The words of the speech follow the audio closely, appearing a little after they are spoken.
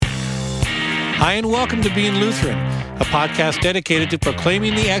Hi, and welcome to Being Lutheran, a podcast dedicated to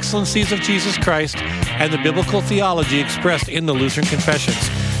proclaiming the excellencies of Jesus Christ and the biblical theology expressed in the Lutheran Confessions.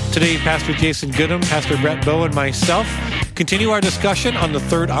 Today, Pastor Jason Goodham, Pastor Brett Bowe, and myself continue our discussion on the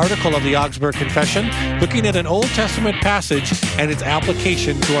third article of the Augsburg Confession, looking at an Old Testament passage and its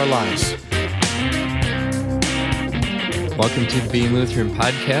application to our lives. Welcome to the Being Lutheran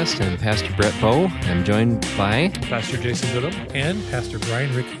podcast. I'm Pastor Brett Bowe. I'm joined by Pastor Jason Goodham And Pastor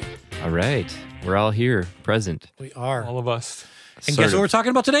Brian Rickey. All right, we're all here, present. We are. all of us. And guess what we're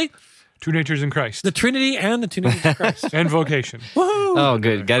talking about today? Two natures in Christ. The Trinity and the two natures of Christ. And vocation. Woohoo! Oh,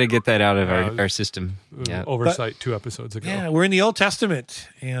 good. Got to get that out of our system. Yeah. Oversight 2 episodes ago. Yeah, we're in the Old Testament,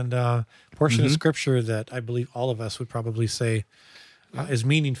 and a portion of Scripture that I believe all of us would probably say is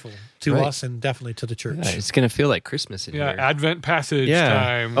meaningful to Right. us and definitely to the church. Yeah, it's going to feel like Christmas in Yeah, here. Advent passage Yeah.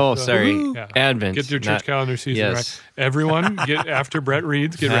 time. Oh, sorry. Yeah. Advent. Get your church not- calendar season yes. right. Everyone, get after Brett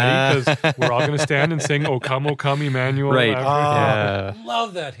reads, get ready, because we're all going to stand and sing O come, Emmanuel. Right. after. Yeah.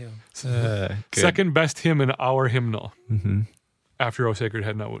 Love that hymn. Good. Second best hymn in our hymnal after O Sacred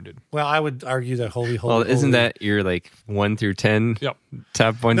Head Not Wounded. Well, I would argue that Holy, Holy, Well, isn't Holy. that your like 1 through 10? Yep.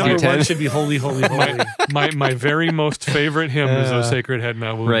 Top 1 Number through 10? one should be Holy, Holy, Holy. My very most favorite hymn is O Sacred Head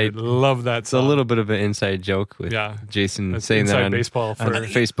Not Wounded. Right. Love that It's a song. little bit of an inside joke with Yeah. Jason That's saying that inside on baseball for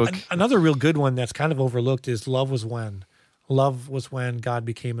Facebook. Another real good one that's kind of overlooked is Love Was When. Love was when God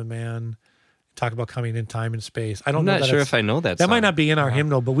became a man. Talk about coming in time and space. I don't I'm know not that sure it's- if I know that That song. might not be in our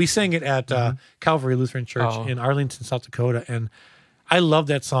hymnal, but we sang it at Calvary Lutheran Church Oh. in Arlington, South Dakota, and I love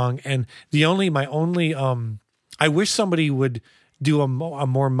that song. And I wish somebody would do a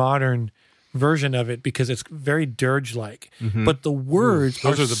more modern version of it because it's very dirge-like. But the words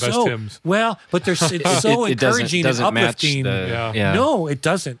Those are the best hymns. Well, but it's so It doesn't- encouraging doesn't and match uplifting. the- Yeah. No, it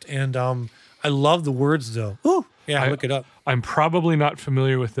doesn't. And I love the words though. Ooh, yeah, look it up. I'm probably not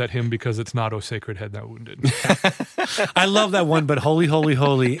familiar with that hymn because it's not O Sacred Head Not Wounded. I love that one, but Holy, Holy,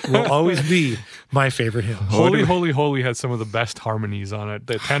 Holy will always be my favorite hymn. Holy, Holy, Holy has some of the best harmonies on it.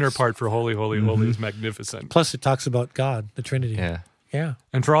 The tenor part for Holy, Holy, Holy is magnificent. Plus, it talks about God, the Trinity. Yeah. Yeah.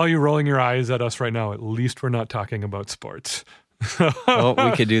 And for all you rolling your eyes at us right now, at least we're not talking about sports. Oh,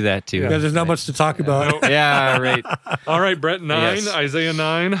 we could do that too. Yeah, there's not much to talk about. Yeah, right. All right, Brett, 9, Yes. Isaiah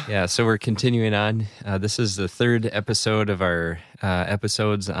 9. Yeah, so we're continuing on. This is the third episode of our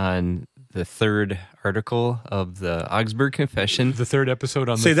episodes on the third article of the Augsburg Confession The third episode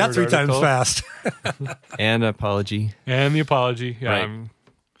on the Say that third 3 times article. fast. and apology. And the apology. Yeah, Right.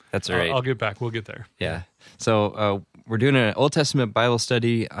 That's all right. I'll get back. We'll get there. Yeah. So we're doing an Old Testament Bible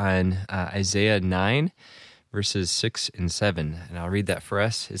study on Isaiah 9, verses 6 and 7. And I'll read that for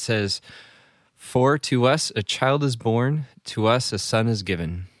us. It says, "For to us a child is born, to us a son is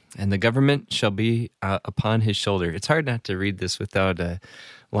given, and the government shall be upon his shoulder." It's hard not to read this without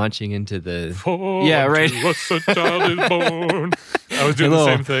launching into the... For Yeah, right. to us a child is born. I was doing the Hello,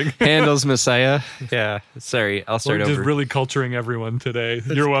 same thing. Handel's Messiah. Yeah. Sorry, I'll We're start just over. really culturing everyone today.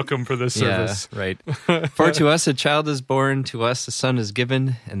 You're welcome for this service. Yeah, right. "For to us a child is born, to us a son is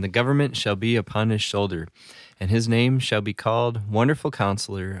given, and the government shall be upon his shoulder. And his name shall be called Wonderful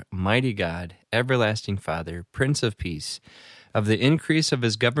Counselor, Mighty God, Everlasting Father, Prince of Peace. Of the increase of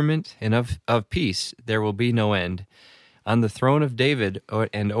his government and of peace there will be no end. On the throne of David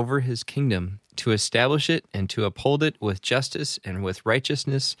and over his kingdom, to establish it and to uphold it with justice and with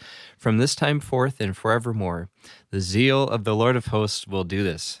righteousness from this time forth and forevermore. The zeal of the Lord of hosts will do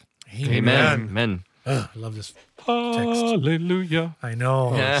this." Amen. Amen. Ugh, I love this. Hallelujah. I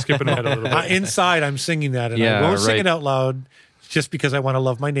know. Yeah. Skipping ahead a little bit. Inside, I'm singing that, and Yeah, I won't sing right. it out loud just because I want to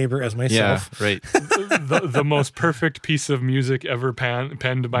love my neighbor as Yeah, myself. right. the most perfect piece of music ever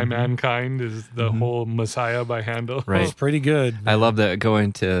penned by mankind is the whole Messiah by Handel. Right. It's pretty good. I love that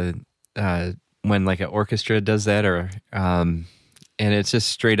going to when like an orchestra does that, or and it's just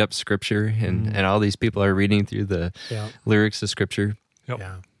straight up scripture, and all these people are reading through the Yeah. lyrics of scripture. Yep.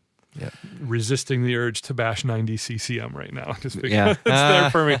 Yeah. Resisting the urge to bash 90 CCM right now, just because Yeah. it's there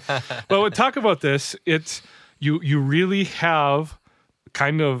for me. But we'll talk about this. It's you really have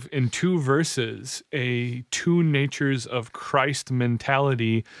kind of in 2 verses a 2 natures of Christ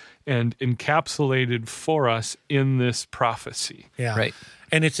mentality and encapsulated for us in this prophecy. Yeah. Right.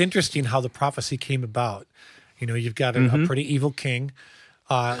 And it's interesting how the prophecy came about. You know, you've got a pretty evil king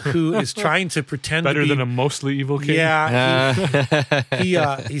who is trying to pretend Better to be than a mostly evil king. Yeah,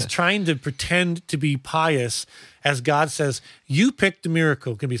 he's trying to pretend to be pious, as God says, "You pick the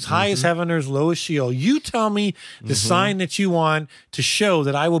miracle. It can be as high as heaven or as low as Sheol. You tell me the sign that you want to show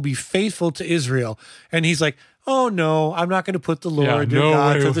that I will be faithful to Israel." And he's like, oh no, I'm not going to put the Lord, your no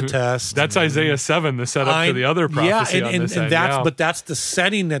God, way. to the test. That's Isaiah 7, the setup to the other prophecy on this end. But that's the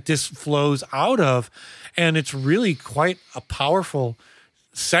setting that this flows out of, and it's really quite a powerful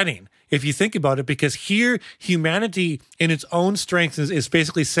setting if you think about it, because here humanity in its own strength is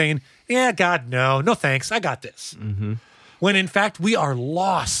basically saying, yeah, God, no thanks, I got this. Mm-hmm. When in fact we are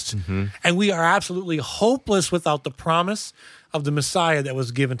lost and we are absolutely hopeless without the promise of the Messiah that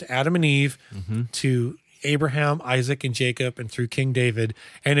was given to Adam and Eve, to Abraham, Isaac, and Jacob, and through King David.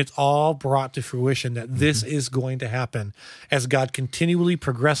 And it's all brought to fruition that this is going to happen as God continually,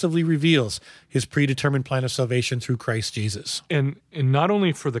 progressively reveals his predetermined plan of salvation through Christ Jesus. And not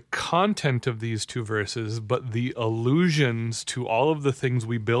only for the content of these two verses, but the allusions to all of the things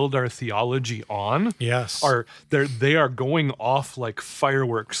we build our theology on. Yes. They are going off like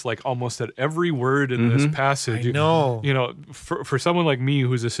fireworks, like almost at every word in this passage. I know. You know, for someone like me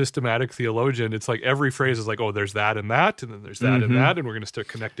who's a systematic theologian, it's like every phrase is like, oh, there's that and that, and then there's that and that, and we're going to start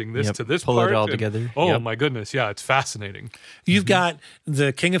connecting this to this Pull part. it all and, together. Oh, Yep. my goodness. Yeah, it's fascinating. You've got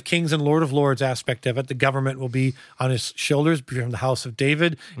the King of Kings and Lord of Lords aspect of it. The government will be on his shoulders from the house of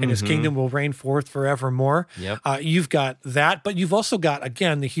David, and his kingdom will reign forth forevermore. Yep. You've got that, but you've also got,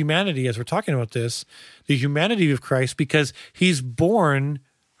 again, the humanity, as we're talking about this, the humanity of Christ, because he's born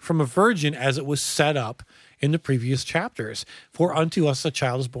from a virgin as it was set up in the previous chapters. For unto us a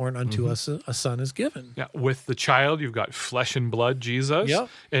child is born, unto us a son is given. Yeah, with the child, you've got flesh and blood, Jesus. Yep.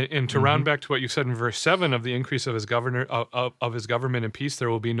 And to round back to what you said in verse 7 of the increase of his of his government and peace, there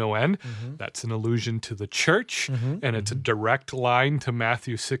will be no end. That's an allusion to the church, and it's a direct line to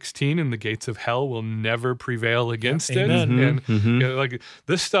Matthew 16, and the gates of hell will never prevail against it. Amen. And you know, like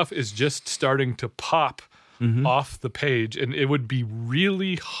this stuff is just starting to pop off the page, and it would be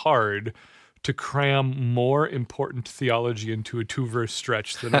really hard to cram more important theology into a 2-verse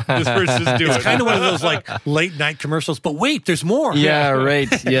stretch than this verse is doing. It's kind of one of those like late night commercials, but wait, there's more. Yeah, right.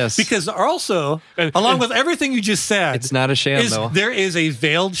 Yes. Because also, along with everything you just said, it's not a sham, though. There is a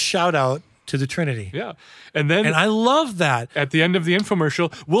veiled shout out to the Trinity. Yeah. And then And I love that. at the end of the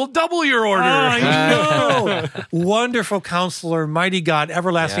infomercial, we'll double your order. I know. Wonderful Counselor, Mighty God,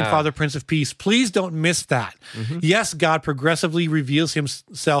 Everlasting Yeah. Father, Prince of Peace. Please don't miss that. Yes, God progressively reveals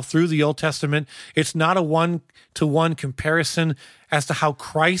himself through the Old Testament. It's not a one-to-one comparison as to how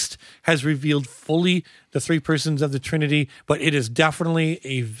Christ has revealed fully the three persons of the Trinity, but it is definitely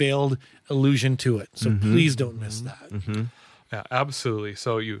a veiled allusion to it. So please don't miss that. Yeah, absolutely.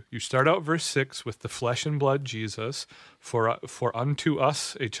 So you start out verse 6 with the flesh and blood Jesus, for unto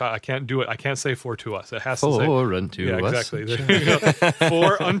us a child. I can't do it. I can't say for to us. It has to say For unto yeah, us. exactly. There you go.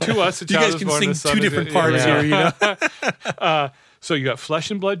 For unto us a You child guys is can born. the sing Son two is- different parts yeah. here, you know? So you got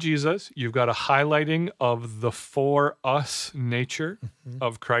flesh and blood Jesus. You've got a highlighting of the for us nature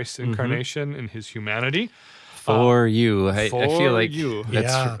of Christ's incarnation and his humanity. For you. I feel like you.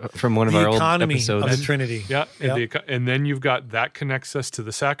 that's Yeah. from one of The our old economy episodes. of the Trinity. Yeah, and, Yep. and then you've got that connects us to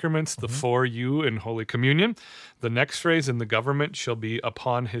the sacraments, the for you in Holy Communion. The next phrase, and the government shall be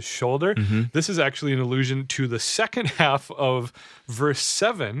upon his shoulder. This is actually an allusion to the second half of verse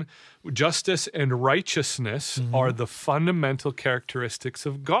 7. Justice and righteousness are the fundamental characteristics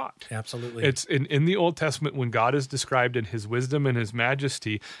of God. Absolutely. It's in the Old Testament, when God is described in his wisdom and his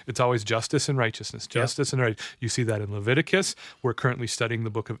majesty, it's always justice and righteousness, justice and right. You see that in Leviticus. We're currently studying the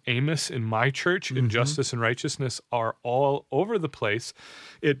book of Amos in my church, and justice and righteousness are all over the place.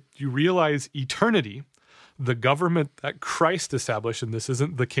 You realize eternity, the government that Christ established, and this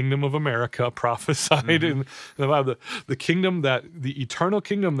isn't the kingdom of America prophesied in the Bible, the kingdom the eternal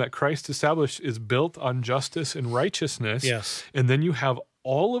kingdom that Christ established is built on justice and righteousness. Yes. And then you have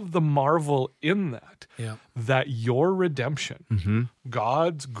all of the marvel in that, Yeah. that your redemption,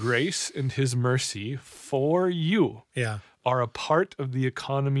 God's grace and his mercy for you, Yeah. are a part of the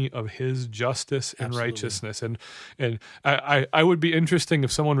economy of his justice and Absolutely. righteousness. And I would be interesting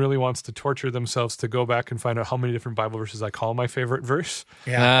if someone really wants to torture themselves to go back and find out how many different Bible verses I call my favorite verse.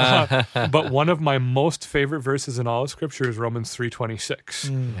 Yeah. But one of my most favorite verses in all of Scripture is Romans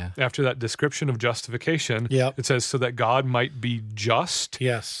 3:26. Yeah. After that description of justification, Yep. it says, so that God might be just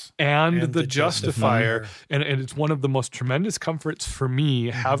Yes. and, And the the justifier. justifier. And it's one of the most tremendous comforts for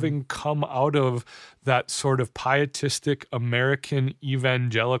me, having come out of that sort of pietistic American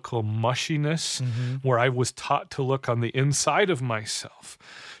evangelical mushiness where I was taught to look on the inside of myself,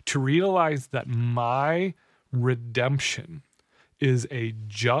 to realize that my redemption is a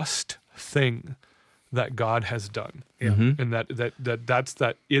just thing that God has done. Yeah. And that's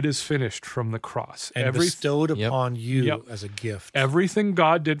that it is finished from the cross. And bestowed upon you as a gift. Everything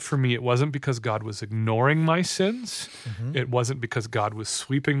God did for me, it wasn't because God was ignoring my sins. It wasn't because God was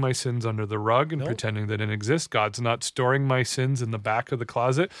sweeping my sins under the rug and pretending they didn't exist. God's not storing my sins in the back of the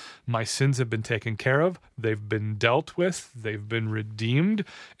closet. My sins have been taken care of. They've been dealt with. They've been redeemed.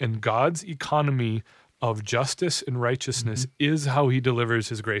 And God's economy of justice and righteousness is how he delivers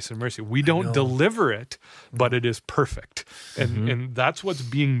his grace and mercy. We don't deliver it, but it is perfect. And that's what's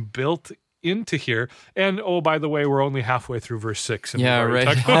being built into here. And by the way, we're only halfway through verse 6. And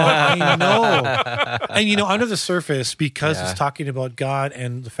I know. And under the surface, because it's talking about God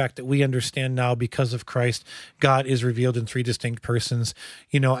and the fact that we understand now because of Christ, God is revealed in three distinct persons.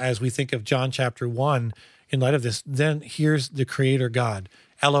 As we think of John chapter 1, in light of this, then here's the creator God,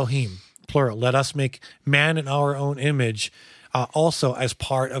 Elohim, plural. Let us make man in our own image, also as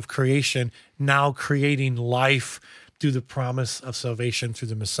part of creation, now creating life through the promise of salvation through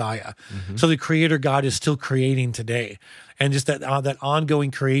the Messiah. So the creator God is still creating today. And just that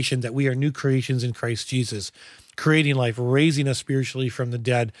ongoing creation, that we are new creations in Christ Jesus, creating life, raising us spiritually from the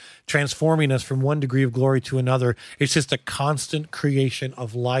dead, transforming us from one degree of glory to another. It's just a constant creation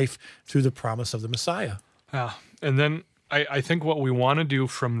of life through the promise of the Messiah. Yeah. And then I think what we want to do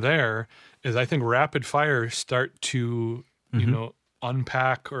from there is I think rapid fire start to,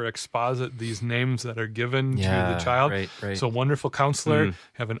 unpack or exposit these names that are given to the child. Right. So wonderful counselor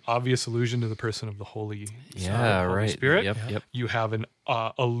have an obvious allusion to the person of the Holy Spirit. Yep. You have an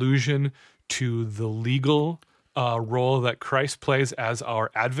allusion to the legal role that Christ plays as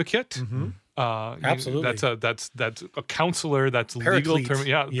our advocate. Absolutely. That's a counselor. That's Paraclete. legal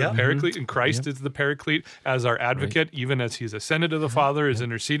term. The Paraclete, and Christ is the Paraclete as our advocate, even as he's ascended to the Father, is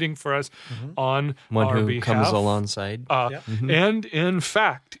interceding for us on one our who behalf. comes alongside. And in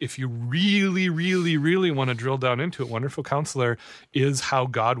fact, if you really, really, really want to drill down into it, wonderful counselor is how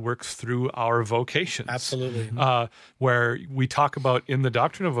God works through our vocations. Absolutely. Where we talk about in the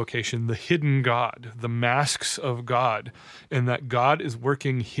doctrine of vocation, the hidden God, the masks of God, and that God is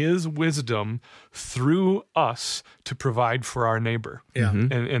working his wisdom through us to provide for our neighbor.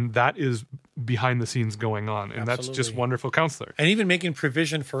 And that is behind the scenes going on. And that's just wonderful counselor. And even making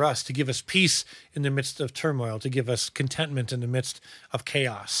provision for us to give us peace in the midst of turmoil, to give us contentment in the midst of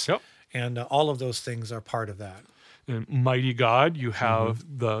chaos. And all of those things are part of that. And mighty God, you have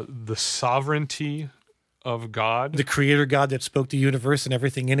the sovereignty of God. The creator God that spoke the universe and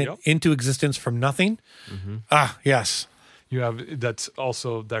everything in it into existence from nothing. Yes. You have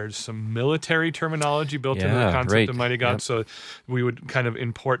there's some military terminology built into the concept of mighty God. So we would kind of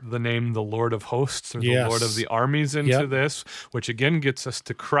import the name the Lord of Hosts or the Lord of the Armies into this, which again gets us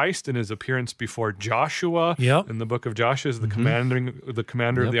to Christ in his appearance before Joshua. In the book of Joshua is the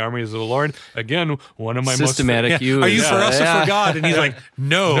commander of the armies of the Lord. Again, one of my systematic use. Are you for us or for God? And he's like,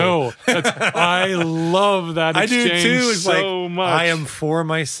 no. I love that exchange. I do too. It's so much. I am for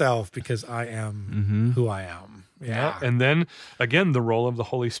myself because I am who I am. And then again, the role of the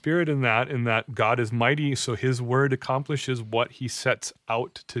Holy Spirit in that God is mighty, so his word accomplishes what he sets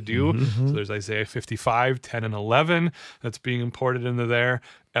out to do. So there's Isaiah 55, 10 and 11 that's being imported into there.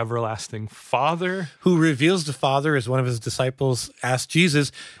 Everlasting Father. Who reveals the Father, as one of his disciples asked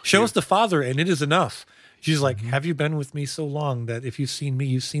Jesus, show us the Father and it is enough. Jesus like, have you been with me so long that if you've seen me,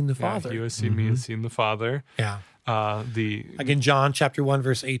 you've seen the Father? If you have seen me, you've seen the Father. Again, John chapter 1,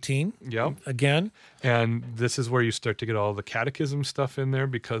 verse 18. Again. And this is where you start to get all the catechism stuff in there,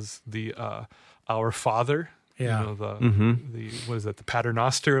 because the Our Father, the what is that, the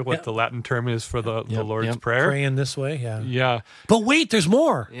Paternoster, what the Latin term is for the Lord's Prayer. Praying this way, Yeah. But wait, there's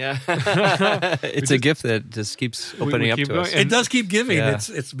more. It's a gift that just keeps opening up to us. It does keep giving.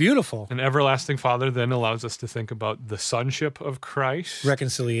 It's beautiful. An everlasting Father then allows us to think about the sonship of Christ.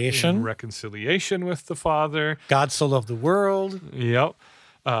 Reconciliation with the Father. God so loved the world.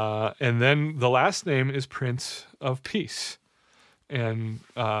 And then the last name is Prince of Peace. And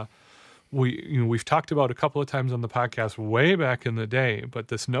we've talked about a couple of times on the podcast way back in the day, but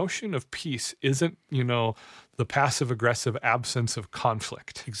this notion of peace isn't, the passive aggressive absence of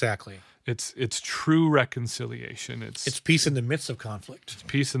conflict. Exactly. It's true reconciliation. It's peace in the midst of conflict. It's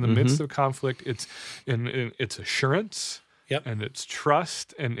peace in the midst of conflict. It's it's assurance. And it's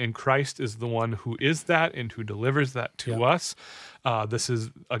trust, and Christ is the one who is that and who delivers that to us. This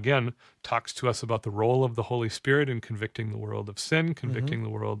is, again, talks to us about the role of the Holy Spirit in convicting the world of sin, convicting the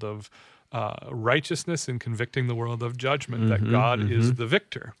world of righteousness, and convicting the world of judgment, that God is the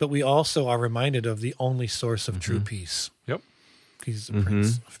victor. But we also are reminded of the only source of true peace. He's the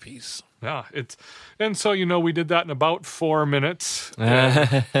Prince of Peace. Yeah, and so we did that in about 4 minutes.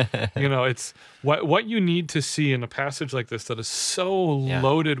 And, it's what you need to see in a passage like this that is so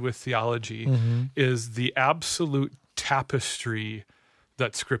loaded with theology is the absolute tapestry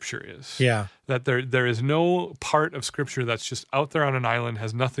that Scripture is. Yeah, that there is no part of Scripture that's just out there on an island,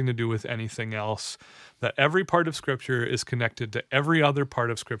 has nothing to do with anything else. That every part of Scripture is connected to every other part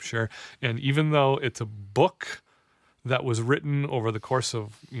of Scripture, and even though it's a book that was written over the course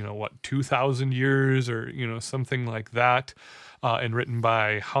of 2,000 years or something like that, and written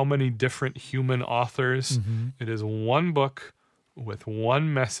by how many different human authors, it is one book with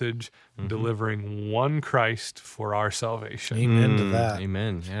one message, delivering one Christ for our salvation. Amen to that.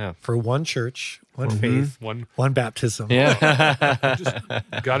 Amen. Yeah. For one church, one faith, one baptism. Yeah. Just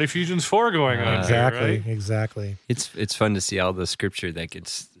got Ephesians 4 going on. Exactly. Here, right? Exactly. It's fun to see all the Scripture that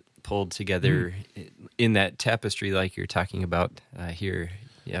gets pulled together in that tapestry like you're talking about here.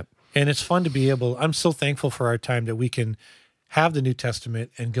 Yep. And it's fun to be able, I'm so thankful for our time that we can have the New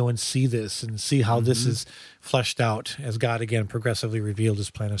Testament and go and see this and see how this is fleshed out as God, again, progressively revealed his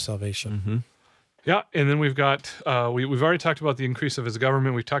plan of salvation. Yeah, and then we've got, we've already talked about the increase of his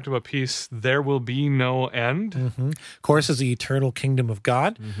government. We've talked about peace. There will be no end. Of course, is the eternal kingdom of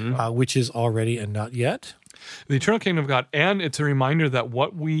God, which is already and not yet. The eternal kingdom of God, and it's a reminder that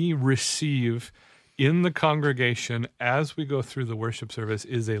what we receive in the congregation as we go through the worship service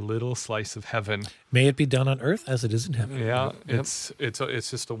is a little slice of heaven. May it be done on earth as it is in heaven. Yeah, it's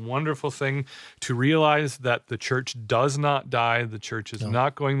just a wonderful thing to realize that the church does not die. The church is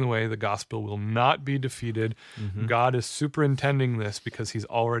not going the way. The gospel will not be defeated. God is superintending this because he's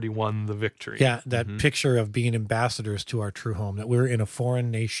already won the victory. Yeah, that picture of being ambassadors to our true home, that we're in a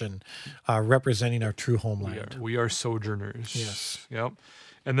foreign nation representing our true homeland. We are sojourners. Yes. Yep.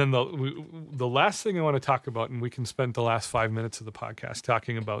 And then the last thing I want to talk about, and we can spend the last 5 minutes of the podcast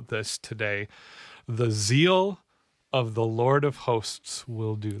talking about this today, the zeal of the Lord of hosts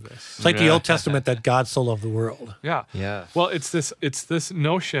will do this. It's like the Old Testament that God so loved the world. Yeah. Yeah. Well, it's this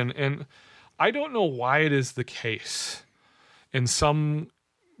notion, and I don't know why it is the case in some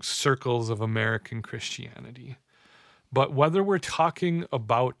circles of American Christianity, but whether we're talking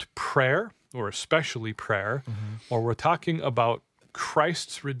about prayer, or especially prayer, or we're talking about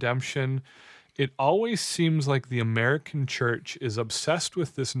Christ's redemption, it always seems like the American church is obsessed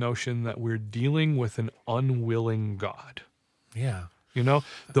with this notion that we're dealing with an unwilling God. Yeah.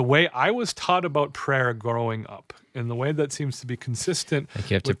 The way I was taught about prayer growing up, and the way that seems to be consistent. Like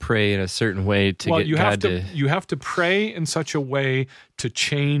you have to pray in a certain way to get God to... You have to pray in such a way to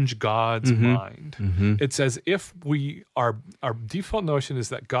change God's mind. It's as if our default notion is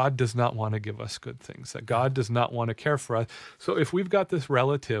that God does not want to give us good things, that God does not want to care for us. So if we've got this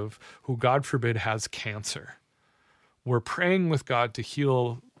relative who, God forbid, has cancer, we're praying with God to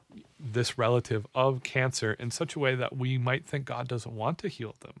heal this relative of cancer in such a way that we might think God doesn't want to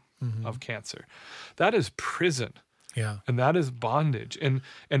heal them of cancer. That is prison. Yeah. And that is bondage. And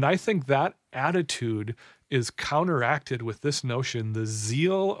I think that attitude is counteracted with this notion, the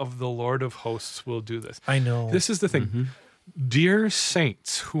zeal of the Lord of hosts will do this. I know. This is the thing. Dear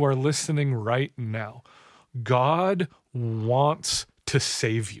saints who are listening right now, God wants to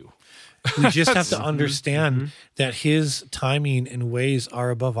save you. We just have to understand that his timing and ways are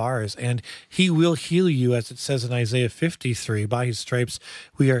above ours, and he will heal you, as it says in Isaiah 53, by his stripes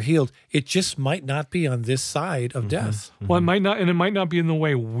we are healed. It just might not be on this side of death. Well, it might not, and it might not be in the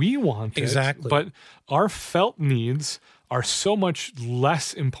way we want it. Exactly. But our felt needs are so much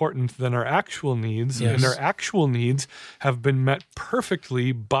less important than our actual needs, and our actual needs have been met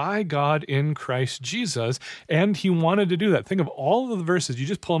perfectly by God in Christ Jesus, and he wanted to do that. Think of all of the verses, you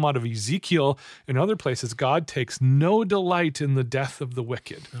just pull them out of Ezekiel and other places. God takes no delight in the death of the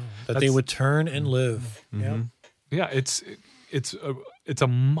wicked. That they would turn and live. Yeah, it's a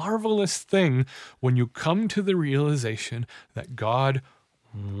marvelous thing when you come to the realization that God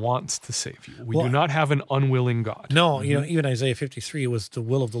wants to save you. We do not have an unwilling God. No, even Isaiah 53, it was the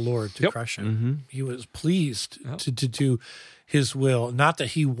will of the Lord to crush him. He was pleased to do his will. Not that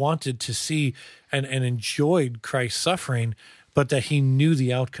he wanted to see and enjoyed Christ's suffering, but that he knew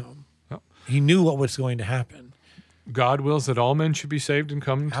the outcome. He knew what was going to happen. God wills that all men should be saved and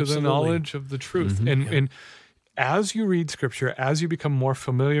come to the knowledge of the truth. And as you read Scripture, as you become more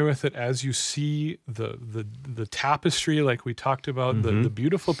familiar with it, as you see the tapestry, like we talked about, the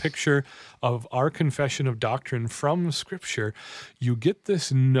beautiful picture of our confession of doctrine from Scripture, you get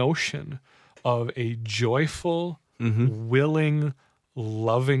this notion of a joyful, willing,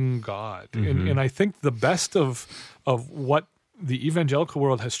 loving God. And I think the best of what the evangelical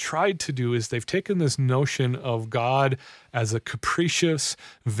world has tried to do is they've taken this notion of God as a capricious,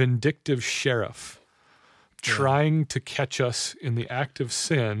 vindictive sheriff trying to catch us in the act of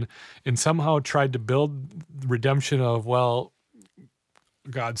sin, and somehow tried to build redemption of, well,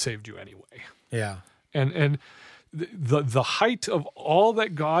 God saved you anyway. Yeah. And the height of all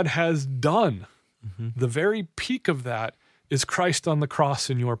that God has done, the very peak of that is Christ on the cross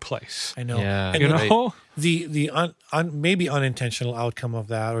in your place. I know. Yeah. And You know? the maybe unintentional outcome of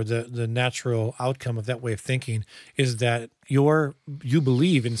that, or the natural outcome of that way of thinking, is that you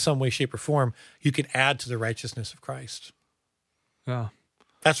believe in some way, shape, or form you can add to the righteousness of Christ. Yeah.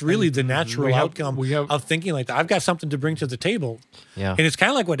 That's really the natural outcome of thinking like that. I've got something to bring to the table. Yeah. And it's kind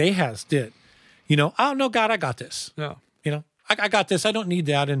of like what Ahaz did. Oh, no, God, I got this. Yeah. I got this. I don't need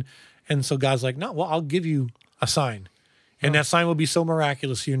that. And so God's like, no, well, I'll give you a sign. And that sign will be so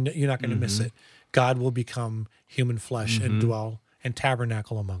miraculous, you're not going to miss it. God will become human flesh and dwell and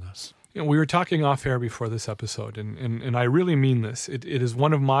tabernacle among us. We were talking off air before this episode, and I really mean this. It is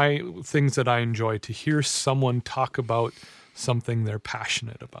one of my things that I enjoy, to hear someone talk about something they're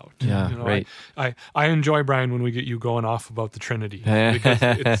passionate about. Yeah, right. I enjoy, Brian, when we get you going off about the Trinity,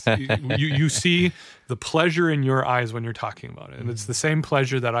 because you see the pleasure in your eyes when you're talking about it, and it's the same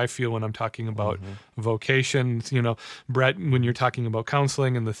pleasure that I feel when I'm talking about vocations. Brett, when you're talking about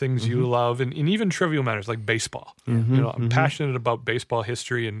counseling and the things you love, and even trivial matters like baseball. I'm passionate about baseball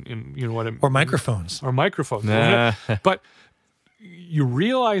history and what it, Or microphones. But you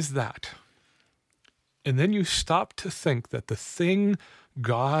realize that. And then you stop to think that the thing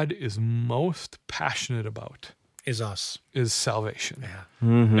God is most passionate about Is us. is salvation. Yeah.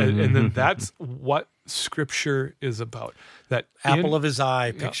 And then that's what Scripture is about. That Apple of his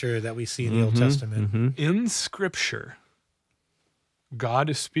eye picture that we see in the Old Testament. in Scripture, God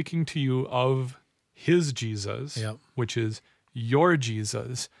is speaking to you of his Jesus, which is your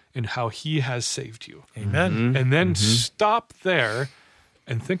Jesus, and how he has saved you. Amen. And then stop there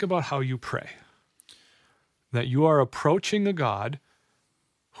and think about how you pray. That you are approaching a God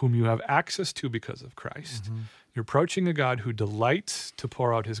whom you have access to because of Christ. You're approaching a God who delights to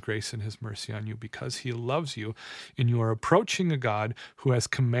pour out his grace and his mercy on you because he loves you. And you are approaching a God who has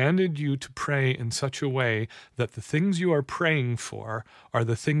commanded you to pray in such a way that the things you are praying for are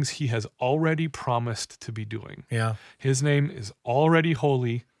the things he has already promised to be doing. Yeah. His name is already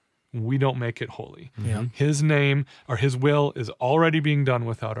holy. We don't make it holy. Yeah. His name or his will is already being done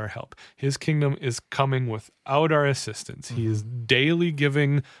without our help. His kingdom is coming without our assistance. He is daily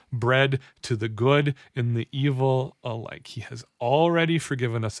giving bread to the good and the evil alike. He has already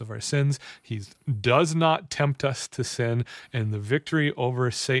forgiven us of our sins. He does not tempt us to sin, and the victory over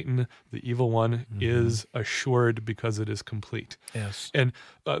Satan, the evil one, is assured because it is complete. Yes. And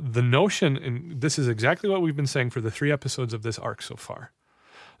the notion, and this is exactly what we've been saying for the 3 episodes of this arc so far,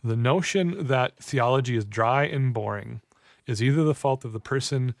 the notion that theology is dry and boring is either the fault of the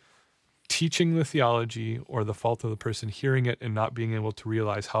person teaching the theology or the fault of the person hearing it and not being able to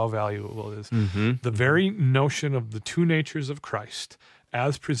realize how valuable it is. The very notion of the two natures of Christ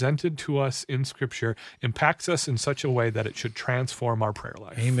as presented to us in Scripture impacts us in such a way that it should transform our prayer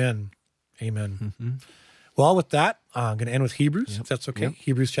life. Amen. Well, with that, I'm going to end with Hebrews, if that's okay.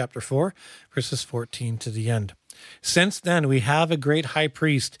 Hebrews chapter 4, verses 14 to the end. Since then, we have a great high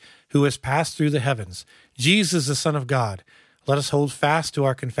priest who has passed through the heavens, Jesus, the Son of God. Let us hold fast to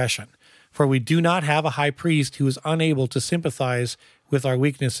our confession, for we do not have a high priest who is unable to sympathize with our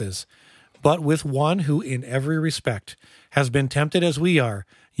weaknesses, but with one who in every respect has been tempted as we are,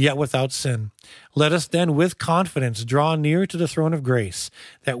 yet without sin. Let us then with confidence draw near to the throne of grace,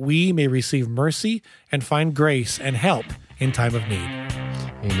 that we may receive mercy and find grace and help in time of need.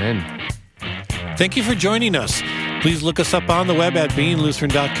 Amen. Thank you for joining us. Please look us up on the web at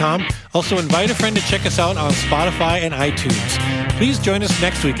beinglutheran.com. Also, invite a friend to check us out on Spotify and iTunes. Please join us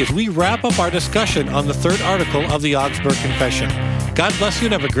next week as we wrap up our discussion on the 3rd article of the Augsburg Confession. God bless you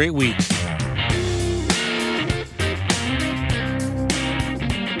and have a great week.